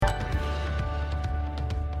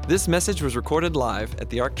This message was recorded live at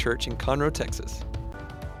the Ark Church in Conroe, Texas.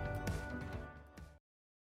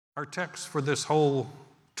 Our text for this whole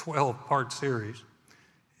 12-part series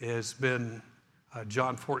has been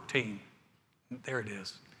John 14. There it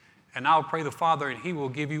is. And I'll pray the Father, and he will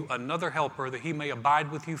give you another helper, that he may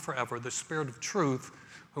abide with you forever, the Spirit of truth,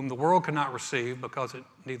 whom the world cannot receive, because it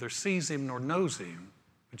neither sees him nor knows him,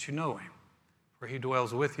 but you know him, for he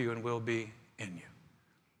dwells with you and will be in you.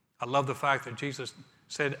 I love the fact that Jesus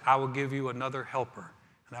said, I will give you another helper.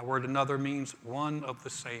 And that word another means one of the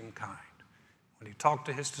same kind. When he talked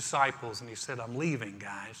to his disciples and he said, I'm leaving,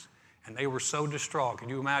 guys, and they were so distraught. Can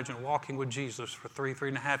you imagine walking with Jesus for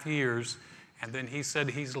 3.5 years, and then he said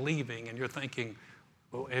he's leaving, and you're thinking,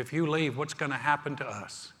 well, if you leave, what's going to happen to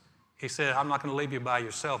us? He said, I'm not going to leave you by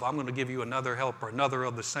yourself. I'm going to give you another helper, another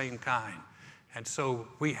of the same kind. And so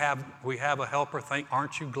we have a helper.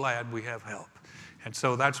 Aren't you glad we have help? And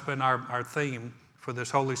so that's been our theme for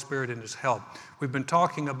this Holy Spirit and his help. We've been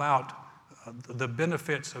talking about the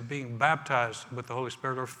benefits of being baptized with the Holy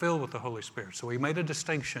Spirit or filled with the Holy Spirit. So we made a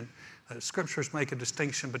distinction. Scriptures make a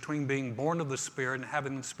distinction between being born of the Spirit and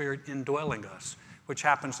having the Spirit indwelling us, which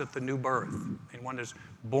happens at the new birth. And one is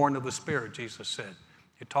born of the Spirit, Jesus said.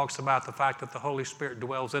 It talks about the fact that the Holy Spirit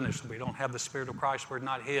dwells in us. We don't have the Spirit of Christ, we're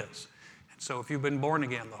not his. And so if you've been born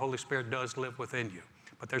again, the Holy Spirit does live within you.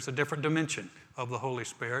 But there's a different dimension of the Holy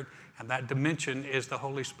Spirit, and that dimension is the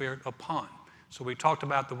Holy Spirit upon. So we talked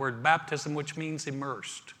about the word baptism, which means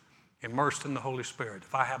immersed in the Holy Spirit.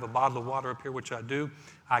 If I have a bottle of water up here, which I do,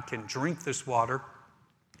 I can drink this water,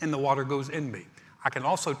 and the water goes in me. I can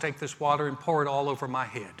also take this water and pour it all over my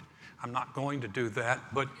head. I'm not going to do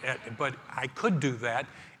that, but I could do that,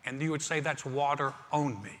 and you would say that's water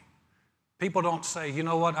on me. People don't say, you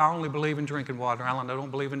know what, I only believe in drinking water, Alan. I don't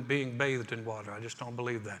believe in being bathed in water. I just don't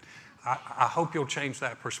believe that. I hope you'll change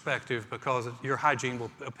that perspective, because your hygiene will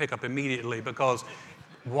pick up immediately, because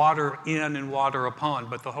water in and water upon,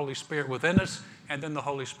 but the Holy Spirit within us and then the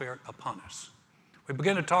Holy Spirit upon us. We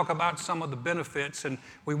begin to talk about some of the benefits, and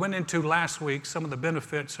we went into last week some of the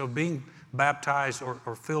benefits of being baptized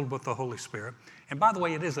or filled with the Holy Spirit. And by the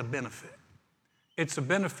way, it is a benefit. It's a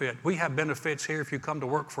benefit. We have benefits here if you come to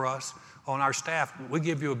work for us. On our staff, we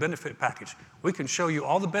give you a benefit package. We can show you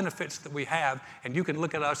all the benefits that we have, and you can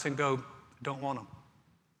look at us and go, don't want them.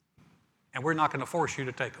 And we're not going to force you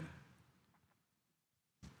to take them.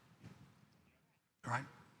 All right?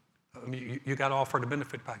 I mean, you got offered a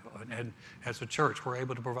benefit package. And as a church, we're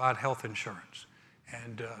able to provide health insurance.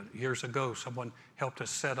 And years ago, someone helped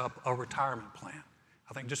us set up a retirement plan.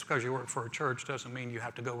 I think just because you work for a church doesn't mean you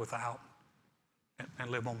have to go without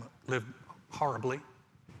and live horribly.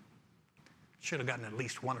 Should have gotten at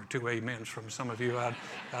least one or two amens from some of you out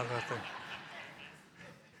of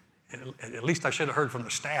there. At least I should have heard from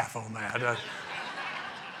the staff on that.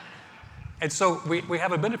 And so we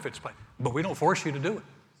have a benefits plan, but we don't force you to do it.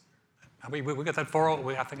 I mean, we got that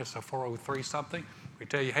I think it's a 403 something. We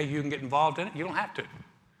tell you, hey, you can get involved in it. You don't have to.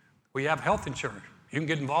 We have health insurance. You can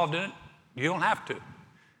get involved in it. You don't have to.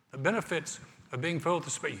 The benefits of being filled with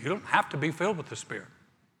the Spirit, you don't have to be filled with the Spirit.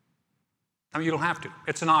 I mean, you don't have to.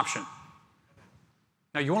 It's an option.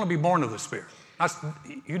 Now, you want to be born of the Spirit.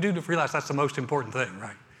 You do realize that's the most important thing,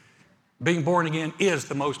 right? Being born again is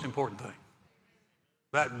the most important thing.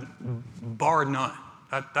 That, bar none.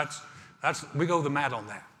 We go the mat on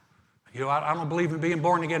that. You know, I don't believe in being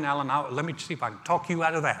born again, Alan. Let me see if I can talk you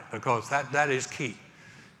out of that, because that is key.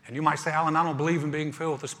 And you might say, Alan, I don't believe in being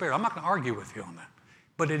filled with the Spirit. I'm not going to argue with you on that.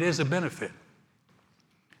 But it is a benefit.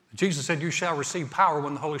 Jesus said, you shall receive power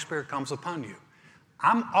when the Holy Spirit comes upon you.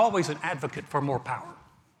 I'm always an advocate for more power.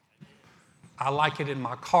 I like it in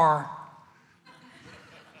my car.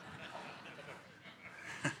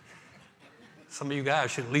 Some of you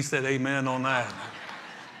guys should at least say amen on that.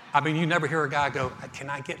 I mean, you never hear a guy go,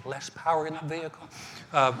 can I get less power in that vehicle?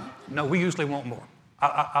 No, we usually want more.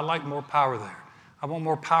 I like more power there. I want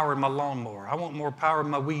more power in my lawnmower. I want more power in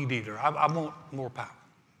my weed eater. I want more power.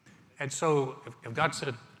 And so if God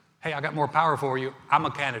said, hey, I got more power for you, I'm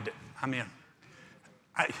a candidate. I'm in.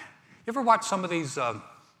 You ever watch some of these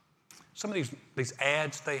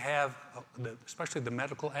ads they have, especially the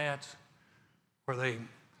medical ads, where they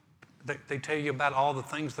tell you about all the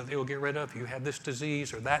things that they will get rid of? You have this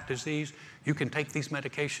disease or that disease, you can take these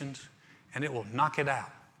medications and it will knock it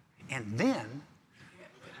out. And then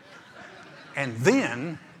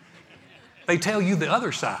they tell you the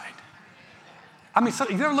other side. I mean, so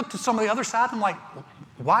you ever looked at some of the other side? I'm like,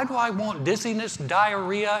 why do I want dizziness,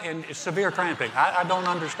 diarrhea, and severe cramping? I don't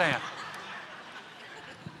understand.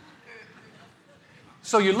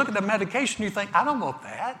 So you look at the medication, you think, I don't want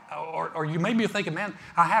that. Or you maybe you're thinking, man,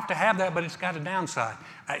 I have to have that, but it's got a downside.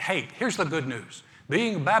 Hey, here's the good news.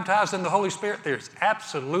 Being baptized in the Holy Spirit, there's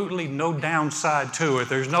absolutely no downside to it.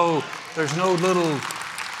 There's no little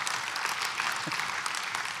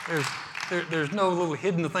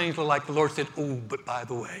hidden things like the Lord said, oh, but by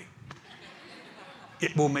the way,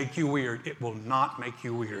 it will make you weird. It will not make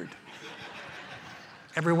you weird.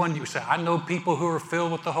 Everyone you say, I know people who are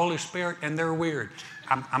filled with the Holy Spirit and they're weird.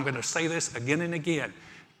 I'm going to say this again and again.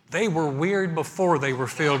 They were weird before they were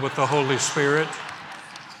filled with the Holy Spirit,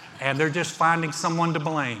 and they're just finding someone to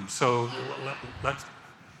blame. So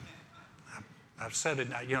I've said it,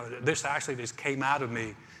 this actually just came out of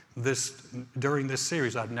me during this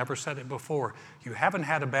series. I've never said it before. You haven't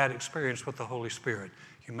had a bad experience with the Holy Spirit.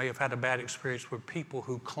 You may have had a bad experience with people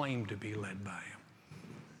who claim to be led by Him.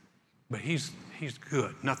 But He's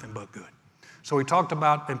good, nothing but good. So we talked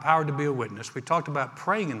about empowered to be a witness. We talked about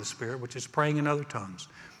praying in the Spirit, which is praying in other tongues,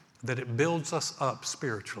 that it builds us up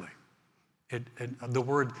spiritually. The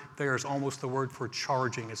word there is almost the word for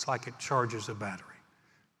charging. It's like it charges a battery.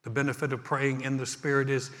 The benefit of praying in the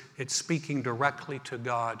Spirit is it's speaking directly to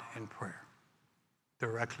God in prayer,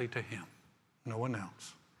 directly to Him, no one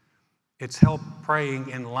else. It's help praying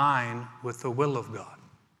in line with the will of God.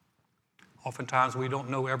 Oftentimes, we don't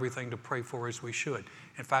know everything to pray for as we should.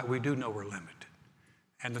 In fact, we do know we're limited.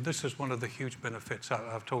 And this is one of the huge benefits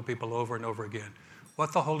I've told people over and over again.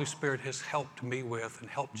 What the Holy Spirit has helped me with and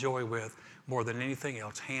helped Joy with more than anything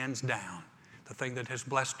else, hands down, the thing that has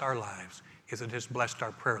blessed our lives is it has blessed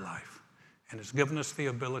our prayer life. And it's given us the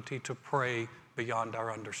ability to pray beyond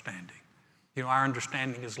our understanding. Our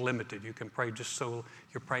understanding is limited. You can pray just so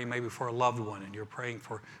you're praying maybe for a loved one and you're praying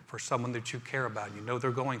for someone that you care about. You know they're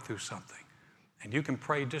going through something. And you can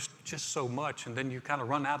pray just so much, and then you kind of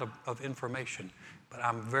run out of information. But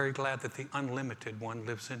I'm very glad that the unlimited one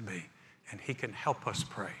lives in me, and He can help us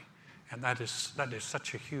pray. And that is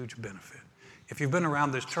such a huge benefit. If you've been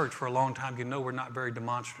around this church for a long time, you know we're not very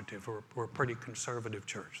demonstrative. We're a pretty conservative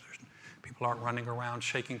church. People aren't running around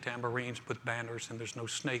shaking tambourines with banners, and there's no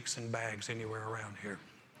snakes and bags anywhere around here.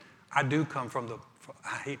 I do come from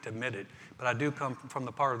I hate to admit it, but I do come from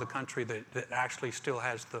the part of the country that actually still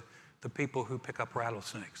has the people who pick up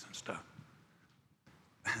rattlesnakes and stuff.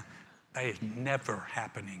 That is never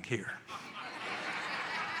happening here.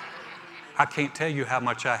 I can't tell you how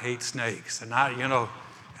much I hate snakes. And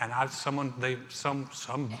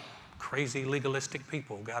some crazy legalistic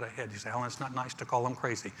people got ahead. You say, Alan, it's not nice to call them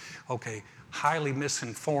crazy. Okay, highly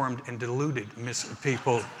misinformed and deluded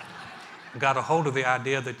people got a hold of the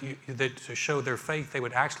idea that to show their faith, they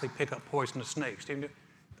would actually pick up poisonous snakes.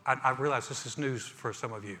 I realize this is news for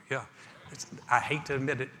some of you. Yeah, I hate to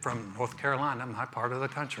admit it, from North Carolina, my part of the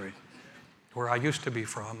country, where I used to be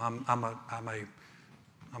from. I'm a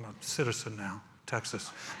citizen now, Texas.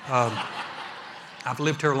 I've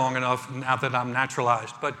lived here long enough now that I'm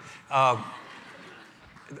naturalized, but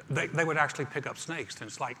they would actually pick up snakes, and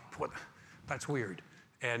it's like, what? That's weird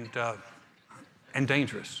and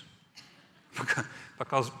dangerous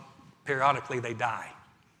because periodically they die.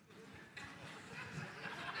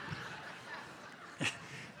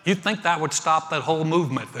 You'd think that would stop that whole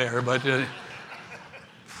movement there, but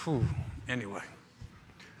anyway.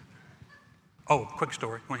 Oh, quick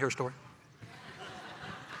story. Want to hear a story?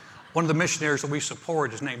 One of the missionaries that we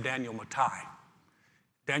support is named Daniel Matai.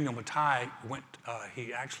 Daniel Matai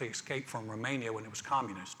he actually escaped from Romania when it was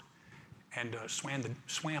communist and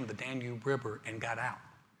swam the Danube River and got out.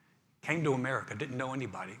 Came to America, didn't know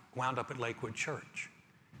anybody, wound up at Lakewood Church.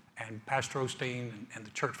 And Pastor Osteen and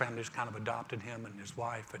the church family just kind of adopted him and his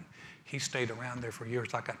wife, and he stayed around there for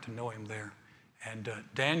years. I got to know him there. And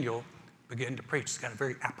Daniel began to preach. He's got a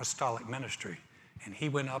very apostolic ministry. And he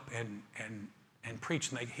went up and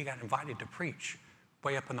preached, and he got invited to preach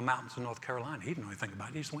way up in the mountains of North Carolina. He didn't know anything about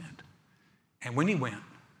it. He just went. And when he went,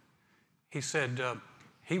 he said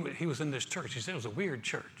he was in this church. He said it was a weird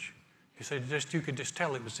church. He said you could just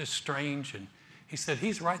tell it was just strange. And he said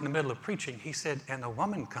he's right in the middle of preaching. He said, and a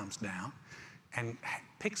woman comes down and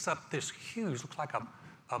picks up this huge, looks like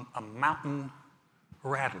a mountain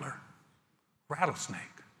rattlesnake.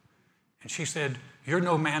 And she said, you're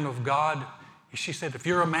no man of God. She said, if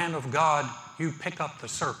you're a man of God, you pick up the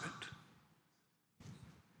serpent.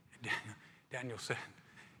 Daniel said,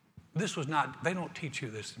 they don't teach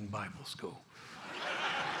you this in Bible school.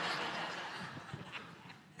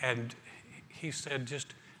 And he said,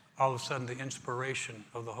 just all of a sudden, the inspiration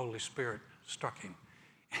of the Holy Spirit struck him.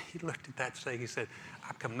 He looked at that snake. He said,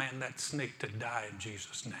 I command that snake to die in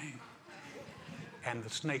Jesus' name. And the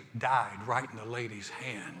snake died right in the lady's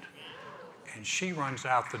hand. And she runs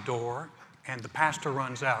out the door And the pastor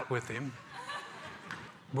runs out with him,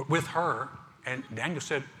 with her, and Daniel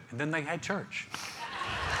said, and then they had church.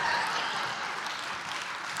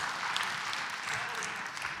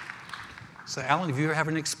 So, Alan, have you ever had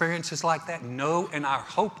any experiences like that? No, and I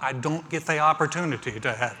hope I don't get the opportunity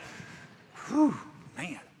to have. Whew,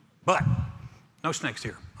 man. But no snakes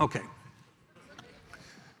here. Okay.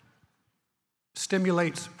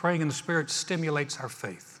 Praying in the Spirit stimulates our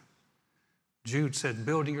faith. Jude said,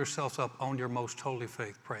 building yourselves up on your most holy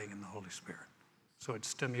faith, praying in the Holy Spirit. So it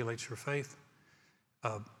stimulates your faith.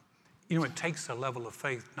 It takes a level of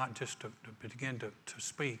faith, not just to begin to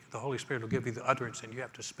speak. The Holy Spirit will give you the utterance and you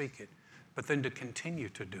have to speak it, but then to continue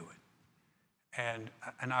to do it. And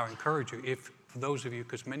I encourage you, for those of you,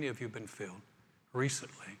 because many of you have been filled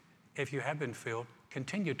recently, if you have been filled,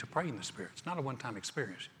 continue to pray in the Spirit. It's not a one-time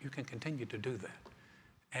experience. You can continue to do that.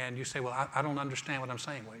 And you say, well, I don't understand what I'm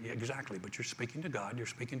saying. Well, yeah, exactly, but you're speaking to God. You're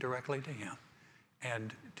speaking directly to Him.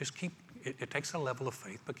 And just it takes a level of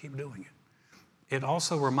faith, but keep doing it. It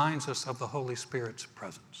also reminds us of the Holy Spirit's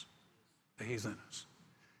presence, that He's in us.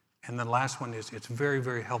 And the last one is it's very,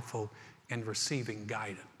 very helpful in receiving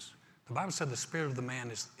guidance. The Bible said the spirit of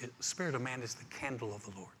man is the candle of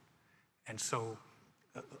the Lord. And so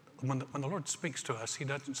when the Lord speaks to us, He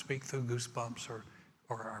doesn't speak through goosebumps or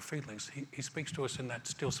our feelings. He speaks to us in that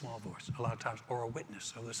still small voice a lot of times, or a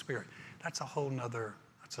witness of the Spirit. That's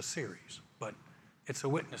a series, but it's a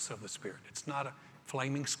witness of the Spirit. It's not a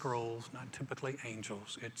flaming scrolls, not typically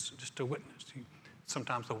angels. It's just a witness.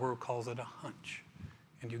 Sometimes the world calls it a hunch,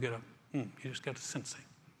 and you just get a sensing.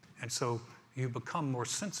 And so you become more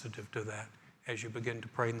sensitive to that as you begin to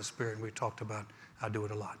pray in the Spirit, and we talked about I do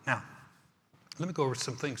it a lot. Now, let me go over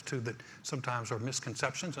some things, too, that sometimes are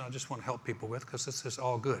misconceptions, and I just want to help people with, because this is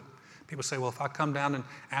all good. People say, well, if I come down and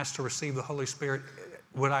ask to receive the Holy Spirit,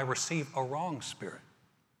 would I receive a wrong spirit?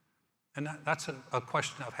 And that's a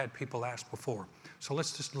question I've had people ask before. So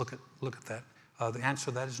let's just look at that. The answer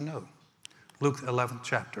to that is no. Luke 11th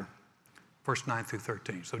chapter, verse 9 through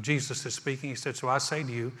 13. So Jesus is speaking. He said, so I say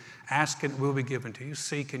to you, ask and it will be given to you.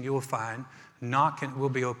 Seek and you will find. Knock and it will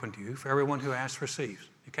be opened to you. For everyone who asks receives.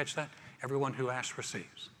 You catch that? Everyone who asks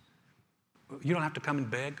receives. You don't have to come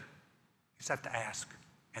and beg. You just have to ask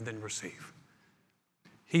and then receive.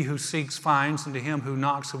 He who seeks finds, and to him who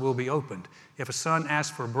knocks it will be opened. If a son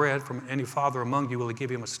asks for bread from any father among you, will he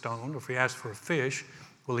give him a stone? Or if he asks for a fish,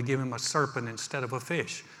 will he give him a serpent instead of a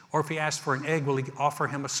fish? Or if he asks for an egg, will he offer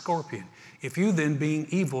him a scorpion? If you then, being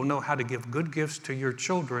evil, know how to give good gifts to your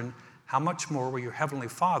children, how much more will your heavenly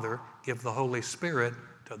Father give the Holy Spirit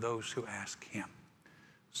to those who ask Him?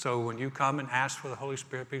 So when you come and ask for the Holy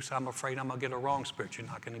Spirit, people say, I'm afraid I'm going to get a wrong spirit. You're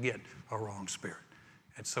not going to get a wrong spirit.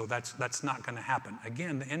 And so that's not going to happen.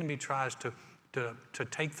 Again, the enemy tries to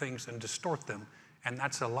take things and distort them, and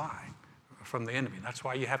that's a lie from the enemy. That's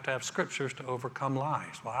why you have to have scriptures to overcome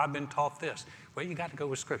lies. Well, I've been taught this. Well, you got to go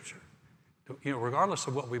with scripture. Regardless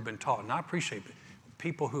of what we've been taught. And I appreciate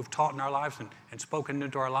people who've taught in our lives and spoken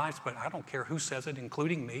into our lives, but I don't care who says it,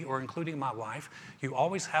 including me or including my wife. You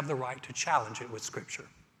always have the right to challenge it with scripture.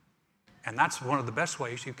 And that's one of the best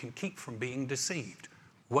ways you can keep from being deceived.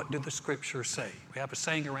 What do the scriptures say? We have a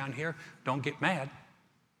saying around here, don't get mad,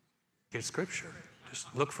 get scripture.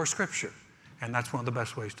 Just look for scripture. And that's one of the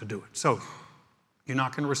best ways to do it. So you're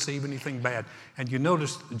not going to receive anything bad. And you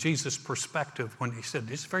notice Jesus' perspective when he said,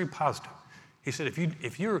 it's very positive. He said,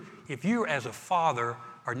 if you as a father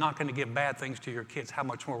are not going to give bad things to your kids, how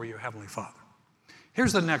much more will your heavenly Father?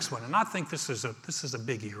 Here's the next one, and I think this is a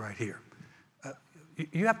biggie right here.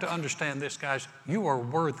 You have to understand this, guys. You are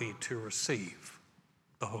worthy to receive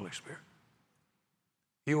the Holy Spirit.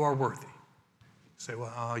 You are worthy. You say,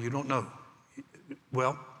 well, you don't know.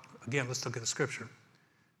 Well, again, let's look at the scripture.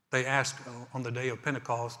 They asked on the day of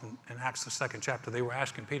Pentecost in Acts the 2nd chapter, they were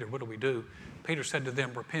asking Peter, what do we do? Peter said to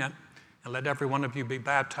them, repent and let every one of you be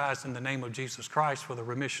baptized in the name of Jesus Christ for the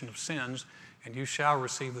remission of sins, and you shall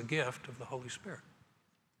receive the gift of the Holy Spirit.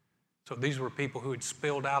 So these were people who had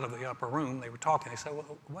spilled out of the upper room. They were talking. They said,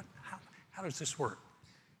 well, how does this work?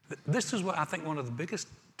 This is what I think one of the biggest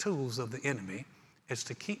tools of the enemy is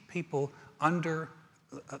to keep people under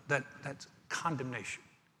that condemnation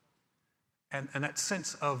and that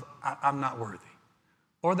sense of I'm not worthy,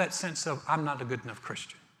 or that sense of I'm not a good enough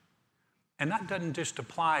Christian. And that doesn't just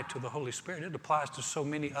apply to the Holy Spirit. It applies to so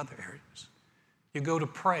many other areas. You go to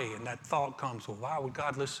pray and that thought comes, well, why would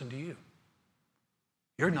God listen to you?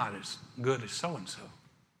 You're not as good as so-and-so.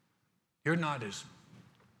 You're no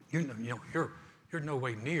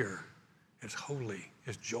way near as holy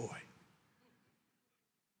as joy.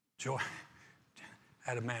 Joy. I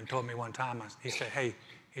had a man told me one time, he said,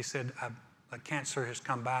 the cancer has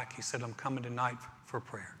come back. He said, I'm coming tonight for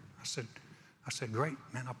prayer. I said, great,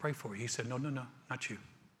 man, I'll pray for you. He said, no, not you.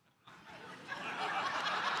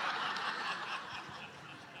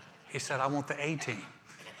 He said, I want the A team.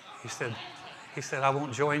 He said, I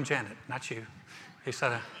want Joy and Janet, not you. He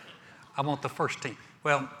said, I want the first team.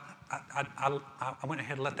 Well, I went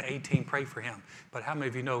ahead and let the A team pray for him. But how many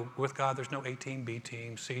of you know with God there's no A team, B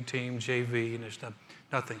team, C team, JV, and there's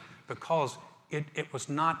nothing. Because it was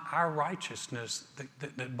not our righteousness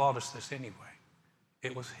that bought us this anyway.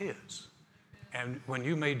 It was His. And when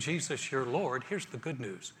you made Jesus your Lord, here's the good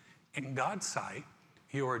news. In God's sight,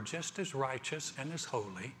 you are just as righteous and as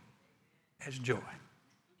holy as Joy.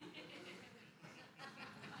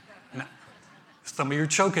 Now, some of you are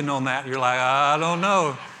choking on that. You're like, I don't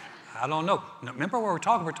know. Now, remember what we're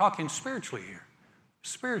talking? We're talking spiritually here.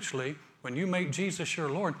 Spiritually, when you make Jesus your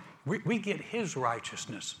Lord, we get His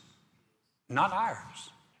righteousness, not ours.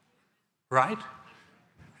 Right?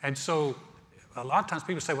 And so a lot of times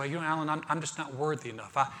people say, well, Alan, I'm just not worthy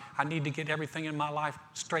enough. I need to get everything in my life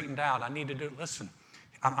straightened out. I need to do, listen,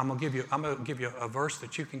 I'm going to give you a verse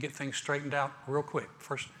that you can get things straightened out real quick.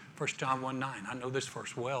 First John 1:9. I know this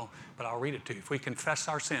verse well, but I'll read it to you. If we confess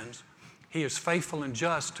our sins, He is faithful and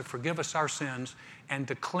just to forgive us our sins and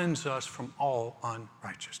to cleanse us from all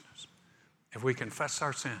unrighteousness. If we confess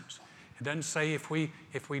our sins. It doesn't say if we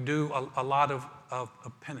do a lot of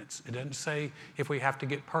penance. It doesn't say if we have to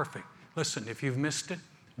get perfect. Listen, if you've missed it,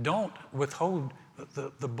 don't withhold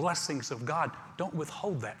the blessings of God. Don't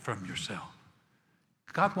withhold that from yourself.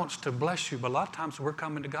 God wants to bless you, but a lot of times we're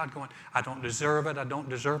coming to God going, I don't deserve it, I don't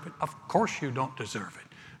deserve it. Of course you don't deserve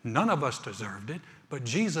it. None of us deserved it, but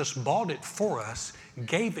Jesus bought it for us,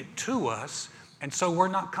 gave it to us, and so we're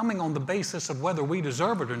not coming on the basis of whether we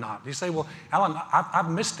deserve it or not. You say, well, Alan, I've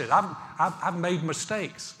missed it. I've made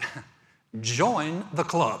mistakes. Join the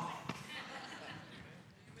club.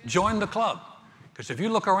 Join the club. Because if you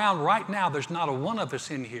look around right now, there's not a one of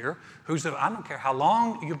us in here I don't care how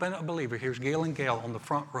long you've been a believer. Here's Gail and Gail on the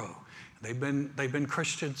front row. They've been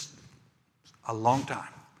Christians a long time.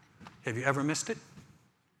 Have you ever missed it?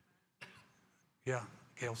 Yeah,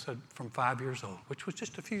 Gail said from 5 years old, which was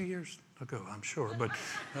just a few years ago, I'm sure. But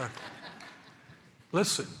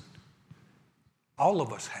listen, all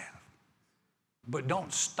of us have. But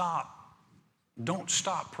don't stop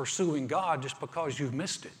pursuing God just because you've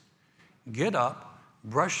missed it. Get up,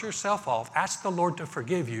 brush yourself off, ask the Lord to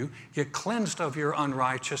forgive you, get cleansed of your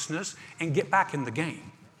unrighteousness, and get back in the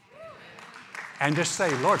game. And just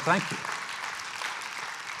say, Lord, thank you.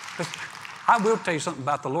 I will tell you something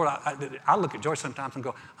about the Lord. I look at Joyce sometimes and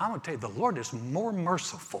go, I'm going to tell you, the Lord is more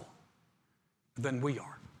merciful than we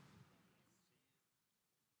are.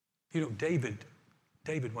 You know,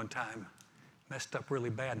 David one time messed up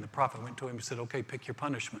really bad, and the prophet went to him and said, okay, pick your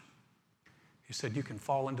punishment. He said, you can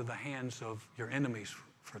fall into the hands of your enemies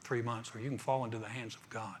for 3 months, or you can fall into the hands of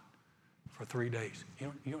God for 3 days.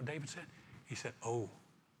 You know what David said? He said, oh,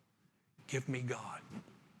 give me God.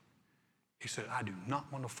 He said, I do not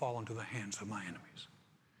want to fall into the hands of my enemies.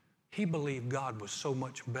 He believed God was so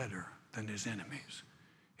much better than his enemies.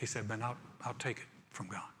 He said, man, I'll take it from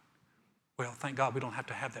God. Well, thank God we don't have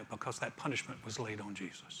to have that because that punishment was laid on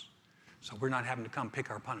Jesus. So we're not having to come pick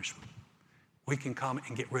our punishment. We can come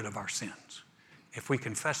and get rid of our sins. If we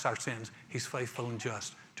confess our sins, He's faithful and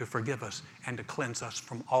just to forgive us and to cleanse us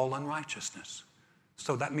from all unrighteousness.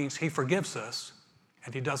 So that means He forgives us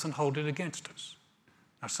and He doesn't hold it against us.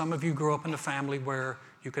 Now, some of you grew up in a family where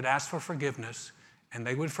you could ask for forgiveness and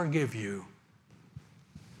they would forgive you.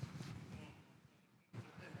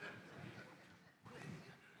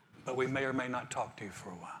 But we may or may not talk to you for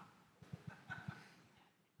a while.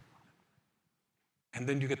 And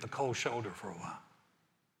then you get the cold shoulder for a while.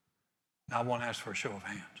 Now, I won't ask for a show of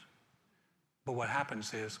hands. But what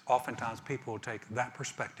happens is, oftentimes people will take that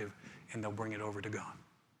perspective and they'll bring it over to God.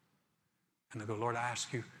 And they'll go, Lord, I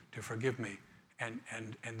ask you to forgive me. And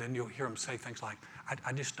then you'll hear them say things like,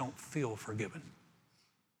 I just don't feel forgiven.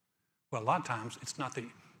 Well, a lot of times, it's not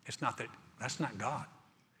that, that's not God.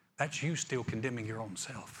 That's you still condemning your own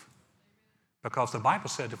self. Because the Bible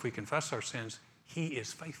said if we confess our sins, He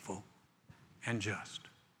is faithful and just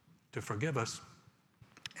to forgive us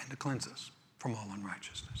and to cleanse us from all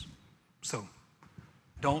unrighteousness. So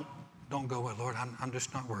don't go, well, Lord, I'm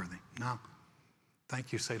just not worthy. No.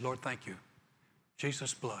 Thank you. Say, Lord, thank you.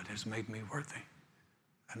 Jesus' blood has made me worthy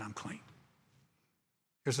and I'm clean.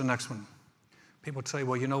 Here's the next one. People say,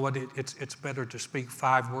 well, you know what? It's better to speak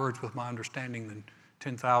 5 words with my understanding than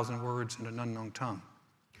 10,000 words in an unknown tongue.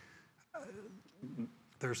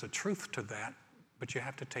 There's a truth to that, but you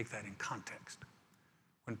have to take that in context.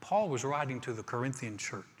 When Paul was writing to the Corinthian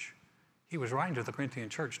church, he was writing to the Corinthian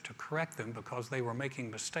church to correct them because they were making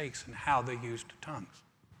mistakes in how they used tongues.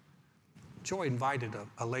 Joy invited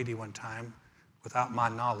a lady one time without my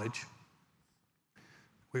knowledge.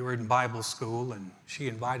 We were in Bible school, and she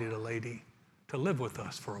invited a lady to live with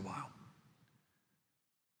us for a while.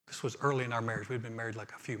 This was early in our marriage. We'd been married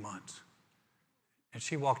like a few months. And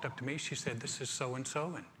she walked up to me. She said, "This is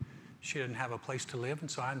so-and-so," and she didn't have a place to live, and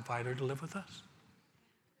so I invited her to live with us.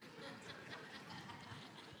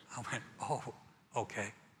 I went, "Oh,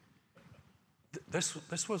 okay." This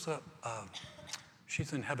was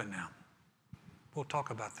she's in heaven now. We'll talk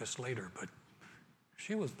about this later, but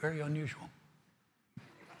she was very unusual.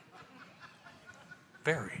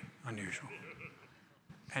 Very unusual.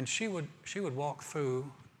 And she would walk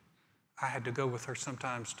through. I had to go with her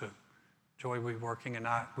sometimes to Joy. We were working, and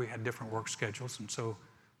we had different work schedules, and so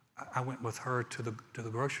I went with her to the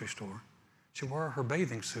grocery store. She wore her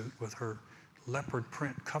bathing suit with her leopard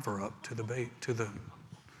print cover up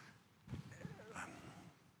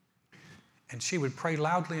and she would pray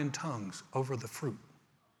loudly in tongues over the fruit.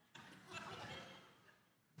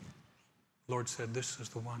 The Lord said, "This is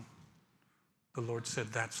the one." The Lord said,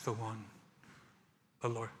 "That's the one." The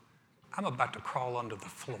Lord, I'm about to crawl under the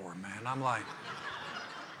floor, man. I'm like,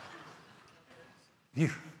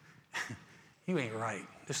 you ain't right.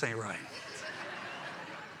 This ain't right.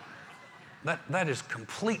 That is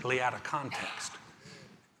completely out of context.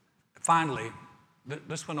 Finally,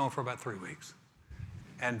 this went on for about 3 weeks.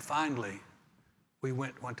 And finally, we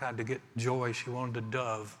went one time to get Joy. She wanted a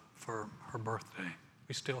dove for her birthday.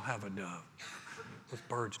 We still have a dove. Those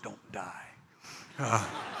birds don't die.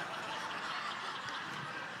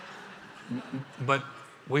 But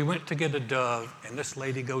we went to get a dove, and this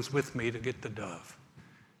lady goes with me to get the dove.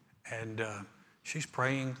 And she's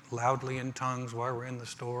praying loudly in tongues while we're in the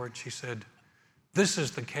store, and she said, "This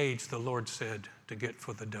is the cage the Lord said to get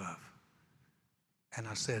for the dove." And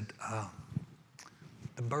I said,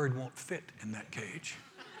 "The bird won't fit in that cage."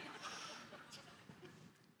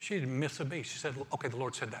 She didn't miss a beat. She said, "Okay, the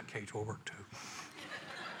Lord said that cage will work too."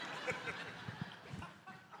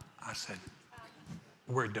 I said,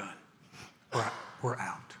 "We're done. We're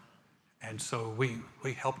out." And so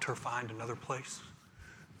we helped her find another place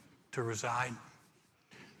to reside.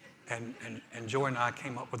 And Joy and I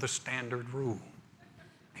came up with a standard rule.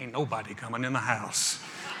 Ain't nobody coming in the house.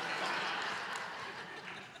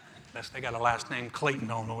 They got a last name Clayton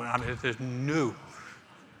on them. I mean, it's new.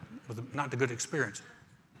 It was not a good experience.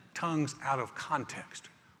 Tongues out of context.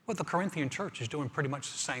 Well, the Corinthian church is doing pretty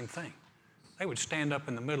much the same thing. They would stand up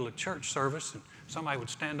in the middle of church service, and somebody would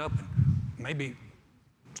stand up and maybe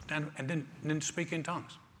stand and then speak in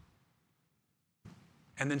tongues.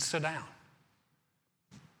 And then sit down.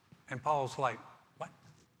 And Paul's like, "What?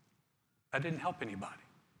 That didn't help anybody."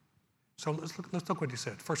 So let's look what he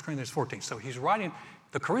said. 1 Corinthians 14. So he's writing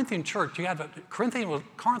the Corinthian church.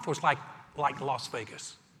 Corinth was like Las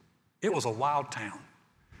Vegas. It was a wild town.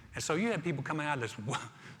 And so you had people coming out of this,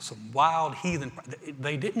 some wild heathen.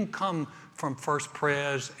 They didn't come from First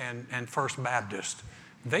Pres and First Baptist.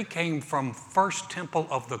 They came from First Temple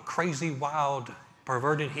of the crazy, wild,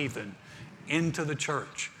 perverted heathen into the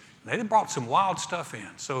church. They brought some wild stuff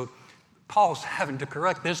in. So Paul's having to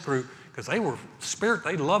correct this group because they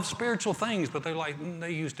loved spiritual things, but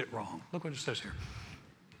they used it wrong. Look what it says here.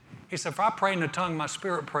 He said, "For I pray in a tongue, my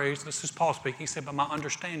spirit prays." This is Paul speaking. He said, "But my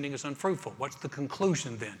understanding is unfruitful." What's the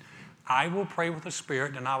conclusion then? I will pray with the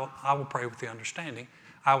spirit, and I will pray with the understanding.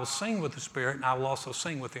 I will sing with the spirit, and I will also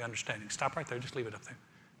sing with the understanding. Stop right there. Just leave it up there.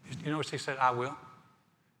 You notice he said, "I will."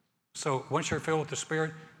 So once you're filled with the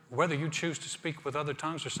spirit, whether you choose to speak with other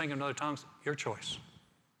tongues or sing in other tongues, your choice.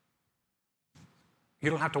 You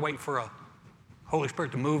don't have to wait for a Holy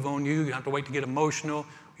Spirit to move on you. You don't have to wait to get emotional.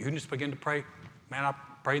 You can just begin to pray. Man, I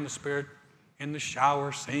pray in the Spirit, in the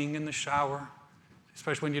shower, sing in the shower.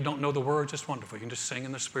 Especially when you don't know the words, it's wonderful. You can just sing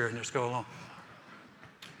in the Spirit and just go along.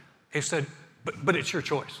 He said, but it's your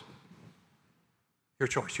choice. Your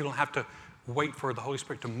choice. You don't have to wait for the Holy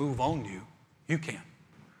Spirit to move on you. You can.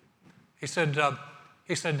 He said,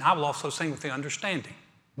 I will also sing with the understanding.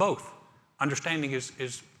 Both. Understanding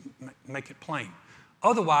is make it plain.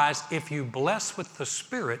 Otherwise, if you bless with the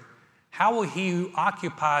Spirit, how will he who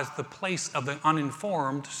occupies the place of the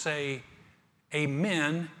uninformed say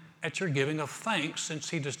amen at your giving of thanks, since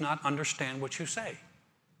he does not understand what you say?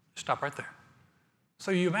 Stop right there. So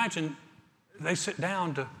you imagine they sit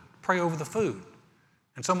down to pray over the food,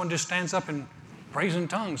 and someone just stands up and prays in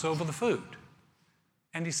tongues over the food.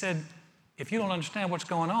 And he said, if you don't understand what's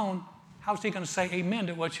going on, how's he going to say amen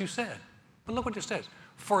to what you said? But look what it says.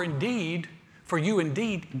 For you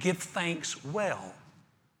indeed give thanks well,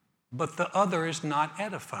 but the other is not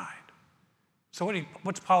edified. So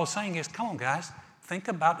what's Paul saying is, come on, guys, think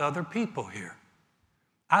about other people here.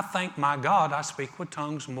 I thank my God I speak with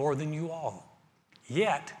tongues more than you all.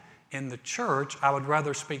 Yet, in the church, I would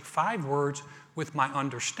rather speak 5 words with my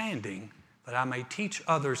understanding that I may teach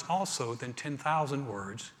others also than 10,000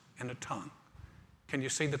 words in a tongue. Can you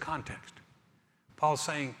see the context? Paul's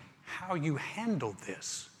saying how you handle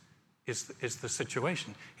this is the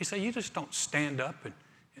situation. He said you just don't stand up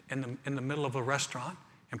in the middle of a restaurant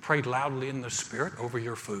and pray loudly in the Spirit over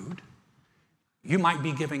your food. You might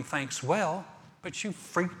be giving thanks well, but you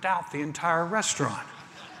freaked out the entire restaurant.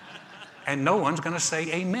 And no one's going to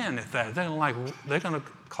say amen at that. They're going to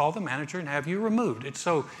call the manager and have you removed.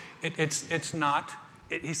 It's not,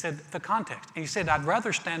 he said, the context. And he said, I'd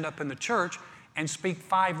rather stand up in the church and speak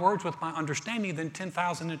 5 words with my understanding than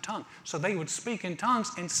 10,000 in tongues. So they would speak in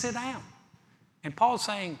tongues and sit down. And Paul's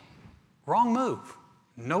saying, wrong move.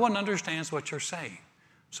 No one understands what you're saying.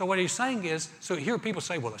 So what he's saying is, so here people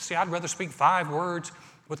say, well, see, I'd rather speak 5 words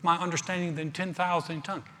with my understanding than 10,000 in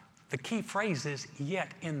tongues. The key phrase is,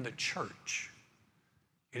 yet in the church.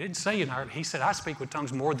 He didn't say in our, he said, I speak with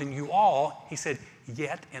tongues more than you all. He said,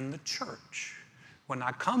 yet in the church. When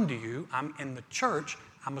I come to you, I'm in the church,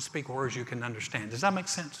 I'm going to speak words you can understand. Does that make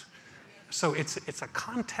sense? So it's a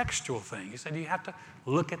contextual thing. He said, you have to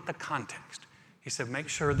look at the context. He said, make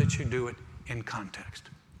sure that you do it in context.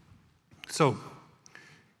 So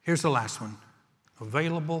here's the last one.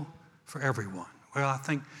 Available for everyone. Well, I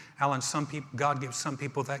think, Alan, some people, God gives some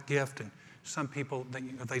people that gift, and some people,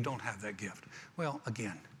 they don't have that gift. Well,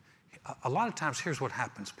 again, a lot of times, here's what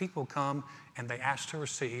happens. People come and they ask to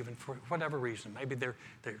receive, and for whatever reason, maybe they're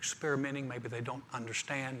experimenting, maybe they don't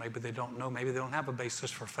understand, maybe they don't know, maybe they don't have a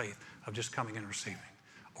basis for faith of just coming and receiving.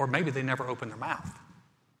 Or maybe they never open their mouth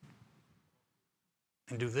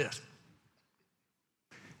and do this.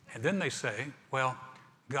 And then they say, well,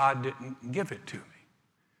 God didn't give it to me.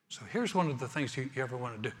 So here's one of the things you ever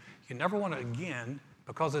want to do. You never want to, again,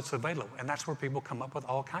 because it's available. And that's where people come up with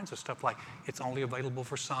all kinds of stuff like it's only available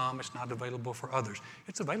for some, it's not available for others.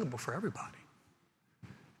 It's available for everybody.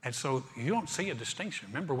 And so you don't see a distinction.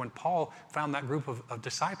 Remember when Paul found that group of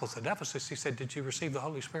disciples at Ephesus, he said, did you receive the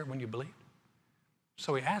Holy Spirit when you believed?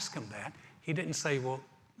 So he asked them that. He didn't say, well,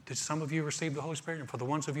 did some of you receive the Holy Spirit? And for the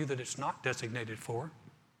ones of you that it's not designated for,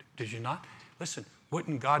 did you not? Listen,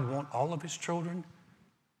 wouldn't God want all of his children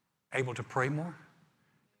able to pray more,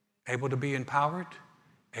 able to be empowered,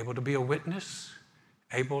 able to be a witness,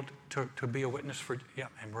 able to be a witness for,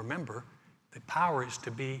 and remember, the power is to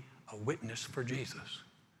be a witness for Jesus.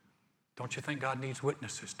 Don't you think God needs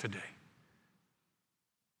witnesses today?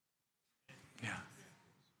 Yeah.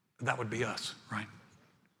 That would be us, right?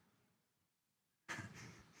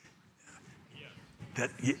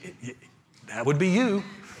 That would be you.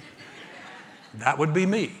 That would be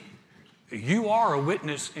me. You are a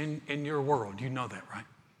witness in your world. You know that, right?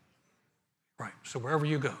 Right. So wherever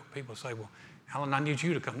you go, people say, well, Alan, I need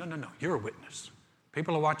you to come. No. You're a witness.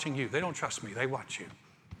 People are watching you. They don't trust me. They watch you.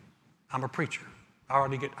 I'm a preacher.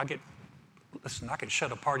 Listen, I can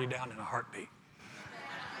shut a party down in a heartbeat.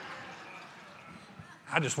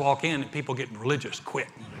 I just walk in and people get religious quick.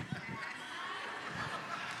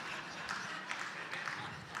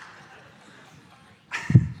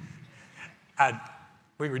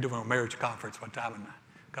 We were doing a marriage conference one time, and I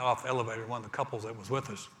got off the elevator. One of the couples that was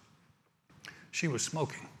with us, she was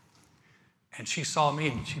smoking, and she saw me,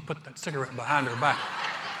 and she put that cigarette behind her back.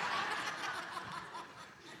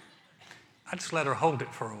 I just let her hold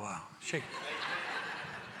it for a while. She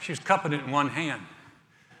was cupping it in one hand,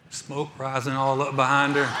 smoke rising all up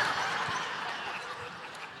behind her.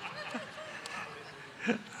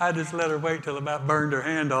 I just let her wait till about burned her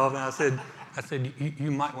hand off, and I said,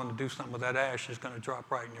 you might want to do something with that ash. It's going to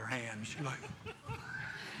drop right in your hand. She's like,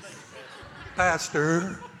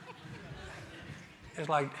 Pastor. I was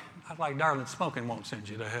like, darling, smoking won't send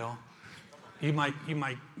you to hell. You might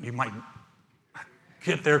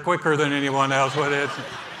get there quicker than anyone else, but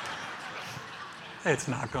it's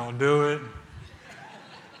not going to do it.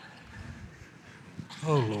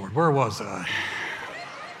 Oh, Lord, where was I?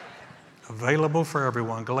 Available for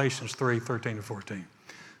everyone, Galatians 3:13-14.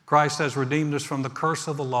 Christ has redeemed us from the curse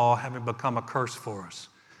of the law, having become a curse for us.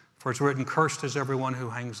 For it's written, cursed is everyone who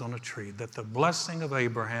hangs on a tree, that the blessing of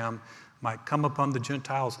Abraham might come upon the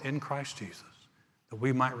Gentiles in Christ Jesus, that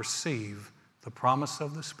we might receive the promise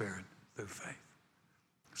of the Spirit through faith.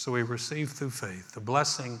 So we receive through faith. The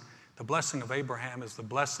blessing of Abraham is the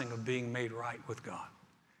blessing of being made right with God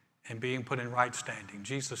and being put in right standing.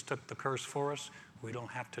 Jesus took the curse for us. We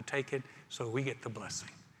don't have to take it, so we get the blessing.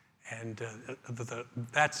 And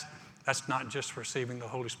that's That's not just receiving the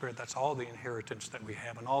Holy Spirit. That's all the inheritance that we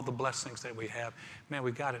have and all the blessings that we have. Man,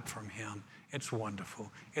 we got it from Him. It's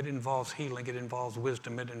wonderful. It involves healing. It involves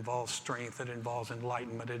wisdom. It involves strength. It involves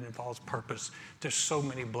enlightenment. It involves purpose. There's so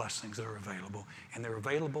many blessings that are available, and they're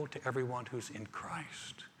available to everyone who's in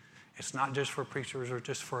Christ. It's not just for preachers or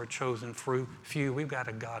just for a chosen few. We've got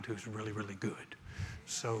a God who's really, really good.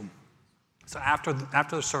 So after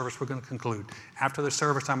the service, we're going to conclude. After the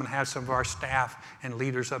service, I'm going to have some of our staff and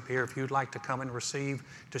leaders up here. If you'd like to come and receive,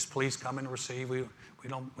 just please come and receive. We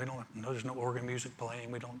don't. There's no organ music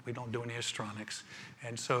playing. We don't do any histrionics,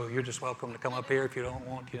 and so you're just welcome to come up here. If you don't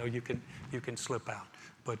want, you can slip out.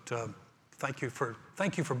 But thank you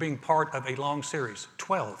for being part of a long series.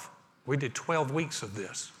 12. We did 12 weeks of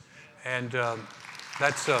this, and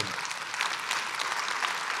that's.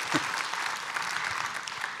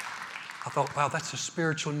 I thought, wow, that's a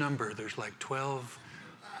spiritual number. There's like 12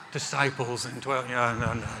 disciples and 12.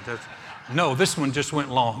 No, this one just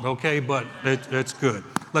went long, okay? But it's good.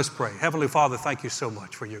 Let's pray. Heavenly Father, thank you so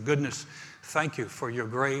much for your goodness. Thank you for your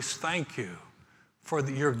grace. Thank you for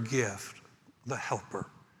your gift, the helper.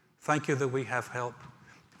 Thank you that we have help.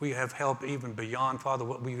 We have help even beyond, Father,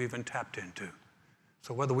 what we've even tapped into.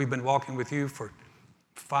 So whether we've been walking with you for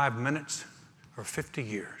 5 minutes or 50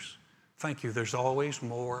 years, thank you. There's always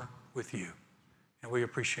more with you, and we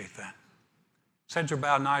appreciate that. Heads are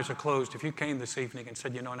bowed and eyes are closed. If you came this evening and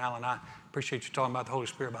said, Alan, I appreciate you talking about the Holy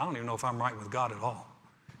Spirit, but I don't even know if I'm right with God at all,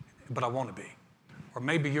 but I want to be. Or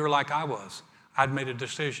maybe you're like I was. I'd made a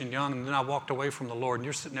decision young, and then I walked away from the Lord, and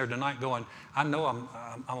you're sitting there tonight going, I know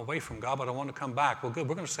I'm away from God, but I want to come back. Well, good.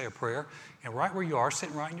 We're going to say a prayer, and right where you are,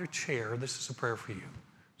 sitting right in your chair, this is a prayer for you.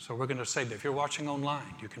 So we're going to say that if you're watching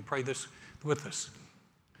online, you can pray this with us.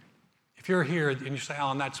 If you're here and you say,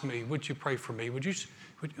 Alan, that's me, would you pray for me? I'm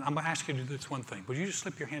going to ask you to do this one thing. Would you just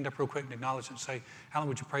slip your hand up real quick and acknowledge it and say, Alan,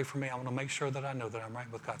 would you pray for me? I want to make sure that I know that I'm right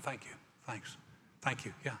with God. Thank you. Thanks. Thank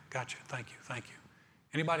you. Yeah, got you. Thank you. Thank you.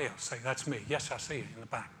 Anybody else? Say, that's me. Yes, I see you in the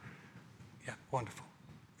back. Yeah, wonderful.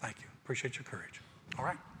 Thank you. Appreciate your courage. All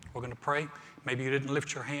right, we're going to pray. Maybe you didn't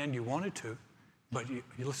lift your hand. You wanted to. But you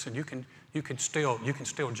listen, you can still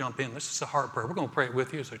jump in. This is a heart prayer. We're going to pray it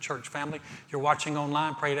with you as a church family. You're watching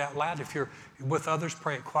online, pray it out loud. If you're with others,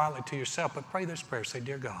 pray it quietly to yourself. But pray this prayer. Say,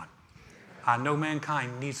 Dear God, I know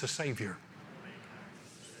mankind needs a Savior.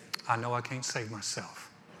 I know I can't save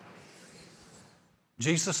myself.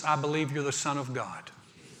 Jesus, I believe you're the Son of God.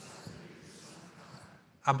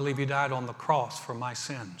 I believe you died on the cross for my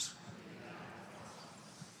sins.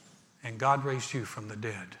 And God raised you from the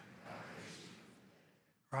dead.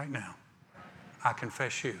 Right now, I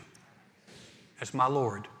confess you as my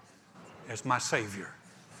Lord, as my Savior,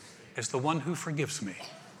 as the one who forgives me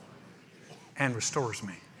and restores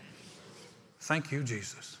me. Thank you,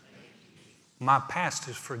 Jesus. My past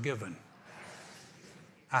is forgiven.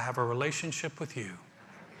 I have a relationship with you.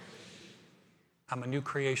 I'm a new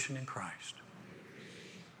creation in Christ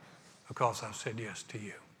because I've said yes to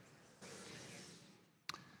you.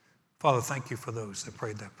 Father, thank you for those that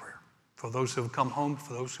prayed that prayer. For those who have come home,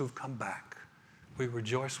 for those who have come back, we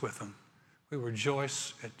rejoice with them. We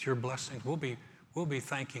rejoice at your blessings. We'll be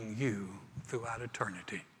thanking you throughout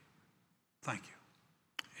eternity. Thank you.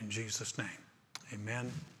 In Jesus' name,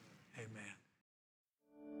 amen, amen.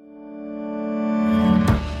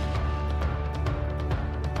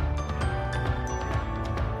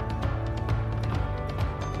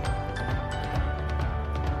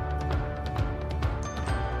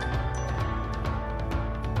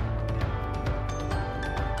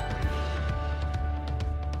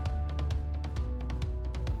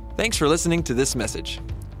 Thanks for listening to this message.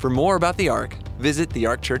 For more about the Ark, visit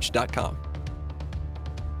thearkchurch.com.